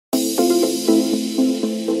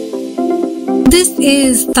This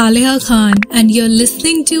is Taliha Khan and you're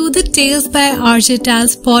listening to the Tales by RJ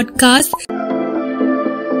Talz podcast.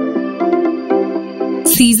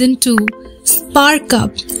 Season 2, Spark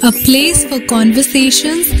Up, a place for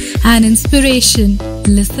conversations and inspiration.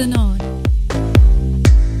 Listen on.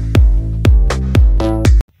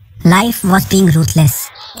 Life was being ruthless.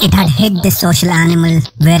 It had hit the social animal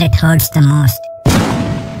where it hurts the most.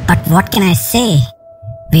 But what can I say?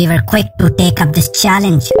 We were quick to take up this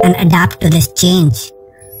challenge and adapt to this change.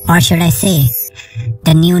 Or should I say,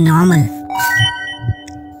 the new normal.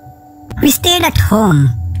 We stayed at home.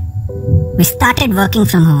 We started working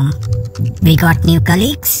from home. We got new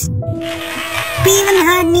colleagues. We even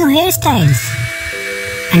had new hairstyles.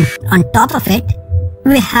 And on top of it,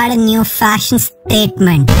 we had a new fashion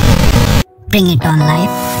statement. Bring it on,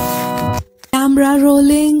 life. Camera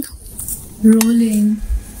rolling.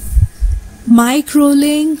 Mic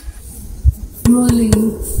rolling.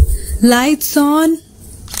 Lights on.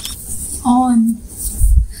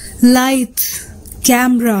 Lights,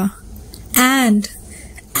 camera, and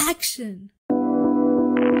action.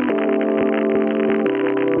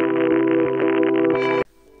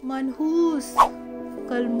 मनहूस,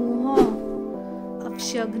 कलमुहा,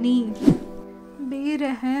 अपशगनी,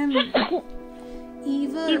 बेरहम,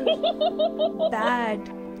 evil,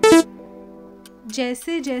 bad.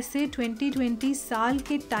 जैसे जैसे 2020 साल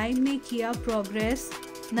के time में किया progress,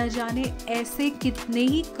 न जाने ऐसे कितने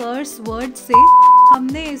ही कर्स वर्ड से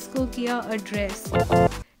हमने इसको किया एड्रेस.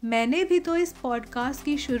 मैंने भी तो इस पॉडकास्ट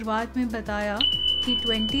की शुरुआत में बताया कि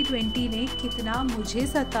 2020 ने कितना मुझे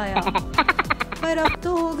सताया. पर अब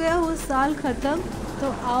तो हो गया वो साल खत्म,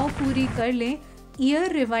 तो आओ पूरी कर लें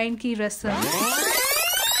ईयर रिवाइंड की रस्म.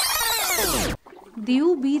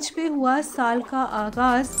 दीव बीच पे हुआ साल का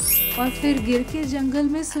आगाज और फिर गिर के जंगल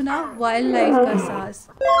में सुना वाइल्ड लाइफ का साज.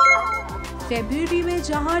 फरवरी में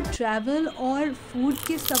जहाँ ट्रैवल और फूड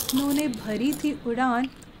के सपनों ने भरी थी उड़ान,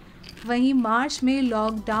 वहीं मार्च में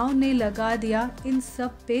लॉकडाउन ने लगा दिया इन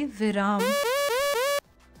सब पे विराम.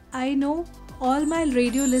 I know all my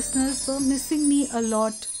radio listeners were missing me a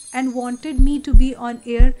lot and wanted me to be on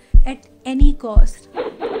air at any cost.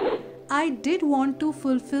 I did want to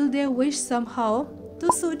fulfill their wish somehow,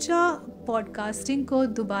 तो सोचा podcasting को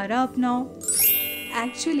दोबारा अपनाओ.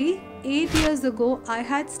 Actually, 8 years ago I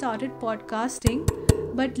had started podcasting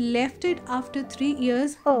but left it after 3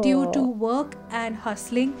 years due to work and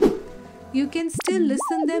hustling. You can still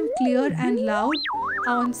listen them clear and loud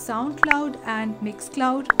on SoundCloud and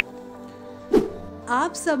Mixcloud.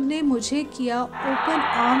 आप सबने मुझे किया open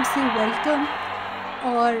arm से welcome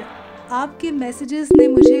और आपके messages ने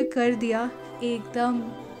मुझे कर दिया एकदम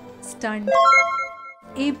स्टंट.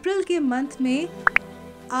 अप्रैल के मंथ में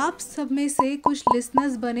आप सब में से कुछ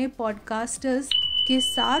लिसनर्स बने पॉडकास्टर्स के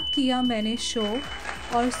साथ किया मैंने शो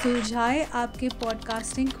और सुलझाए आपके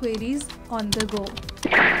podcasting queries on the go.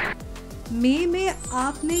 मई में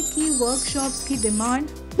आपने की वर्कशॉप्स की demand,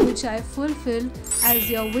 which I fulfill as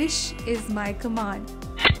your wish is my command.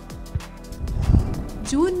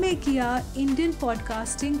 जून में किया इंडियन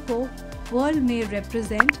पॉडकास्टिंग को वर्ल्ड में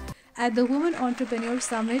represent at the women entrepreneur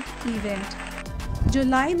summit event.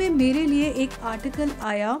 जुलाई में मेरे लिए एक आर्टिकल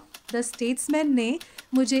आया. द स्टेट्समैन ने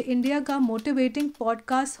मुझे इंडिया का motivating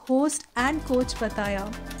podcast host and coach बताया.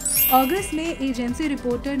 अगस्त में एजेंसी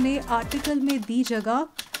रिपोर्टर ने आर्टिकल में दी जगह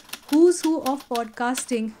Who's Who of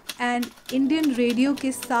podcasting and Indian radio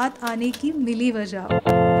के साथ आने की मिली वजह.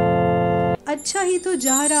 अच्छा ही तो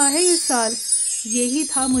जा रहा है ये साल, यही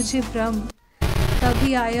था मुझे भ्रम.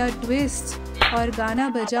 तभी आया ट्विस्ट और गाना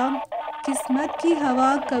बजा, किस्मत की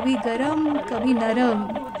हवा कभी गरम कभी नरम.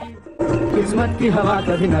 किस्मत की हवा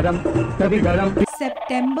कभी नरम कभी गरम.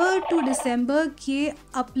 सितंबर टू दिसंबर किए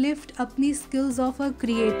अपलिफ्ट अपनी स्किल्स ऑफ अ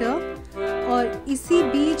क्रिएटर और इसी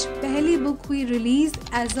बीच पहली बुक हुई रिलीज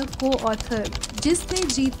एज अ को ऑथर जिसने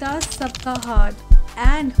जीता सबका heart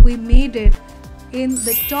and we made it in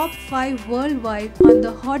the top 5 world wide on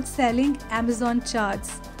the hot selling Amazon charts.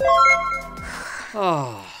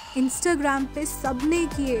 Instagram पे सबने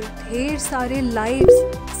किए ढेर सारे लाइव्स,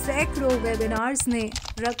 सैकड़ों वेबिनार्स ने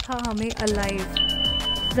रखा हमें अलाइव.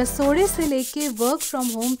 रसोड़े से लेके वर्क फ्रॉम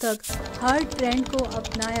होम तक हर ट्रेंड को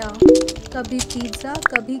अपनाया. कभी पिज्ज़ा,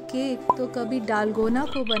 कभी केक, तो कभी डालगोना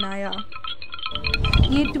को बनाया.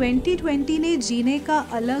 ये 2020 ने जीने का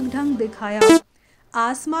अलग ढंग दिखाया.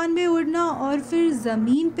 आसमान में उड़ना और फिर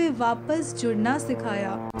ज़मीन पे वापस जुड़ना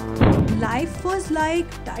सिखाया. Life was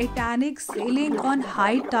like Titanic sailing on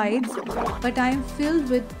high tides, but I'm filled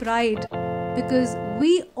with pride because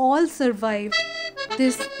we all survived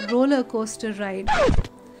this roller coaster ride.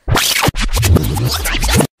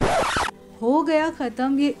 हो गया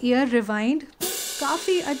ख़त्म ये ईयर रिवाइंड.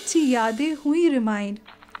 काफ़ी अच्छी यादें हुई रिमाइंड।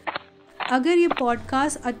 अगर ये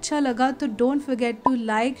पॉडकास्ट अच्छा लगा तो don't forget to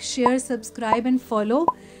like, share, subscribe and follow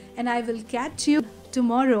and I will catch you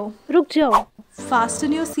tomorrow. रुक जाओ,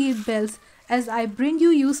 Fasten your seat belts as I bring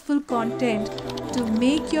you useful content to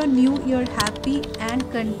make your new year happy and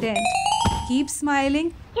content. Keep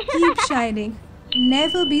smiling, keep shining.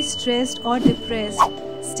 Never be stressed or depressed.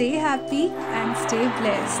 Stay happy and stay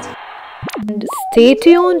blessed. and stay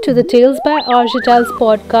tuned to the Tales by Talz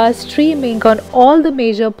podcast streaming on all the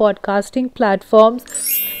major podcasting platforms.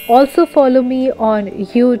 Also follow me on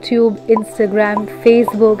YouTube, Instagram,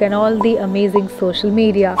 Facebook and all the amazing social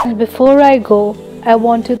media. And before I go, I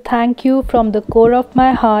want to thank you from the core of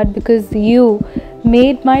my heart because you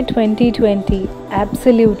made my 2020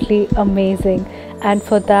 absolutely amazing. And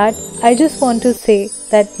for that, I just want to say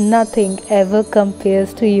that nothing ever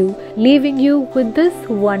compares to you. Leaving you with this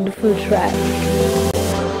wonderful track.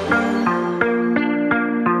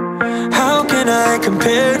 How can I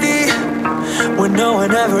compare thee when no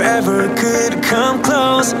one ever could come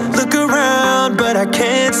close? Look around, but I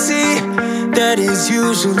can't see. That is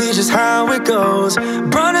usually just how it goes.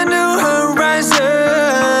 Brought a new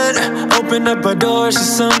horizon, opened up our doors to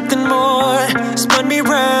something more. Spun me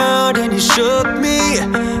round and you shook me,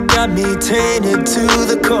 got me tainted to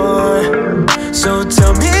the core. So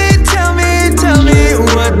tell me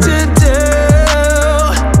what to do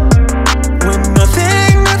when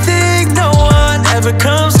nothing, no one ever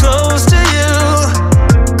comes close to you,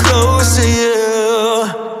 close to you.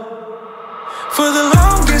 For the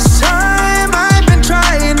longest time I've been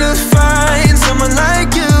trying to find someone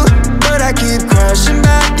like you, but I keep crashing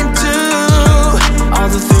back into all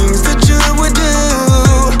the things that you would do.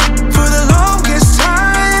 For the longest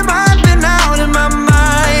time I've been out of my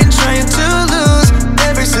mind, trying to lose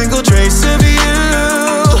every single trace of you.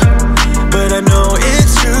 But I know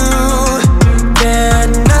it's true that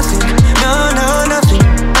nothing, nothing,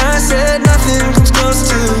 I said nothing comes close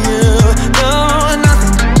to you. No,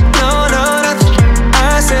 nothing, nothing,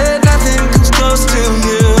 I said nothing comes close to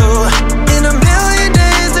you. In a million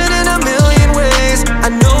days and in a million ways, I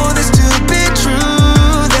know this to be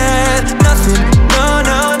true, that nothing,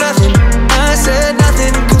 nothing, I said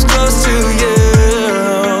nothing comes close to you.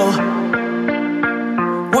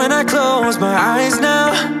 When I close my eyes now,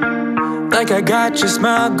 like I got your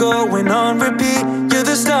smile going on repeat. You're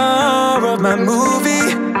the star of my movie,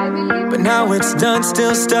 but now it's done,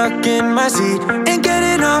 still stuck in my seat. Ain't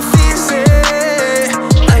getting off easy,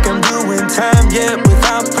 like I'm doing time yet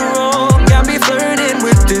without parole. Got me flirting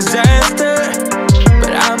with disaster,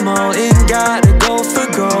 but I'm all in, gotta go for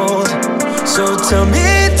gold. So tell me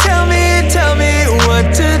what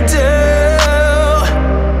to do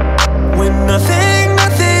when nothing,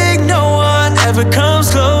 no one ever comes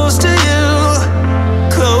close to you,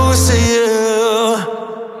 close to you.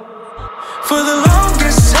 For the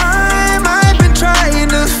longest time I've been trying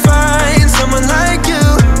to find someone like you,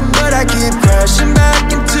 but I keep crashing back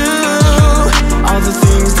into all the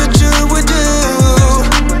things that you would do.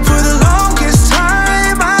 For the longest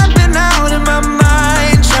time I've been out of my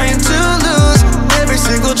mind, trying to lose every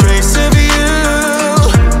single trace of you.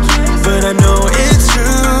 But I know it's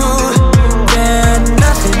true that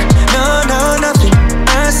nothing, nothing,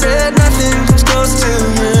 I said nothing comes close to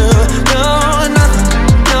you. No, nothing,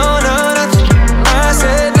 nothing, I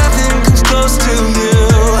said nothing comes close to you.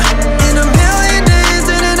 In a million days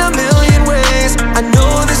and in a million ways, I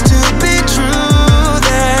know this to be true,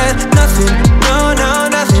 that nothing,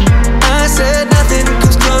 nothing, I said nothing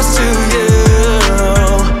comes close to you.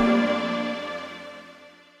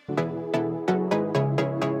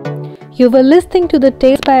 You were listening to the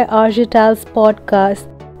Tales by Talz podcast,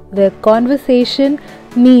 where conversation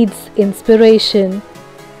meets inspiration.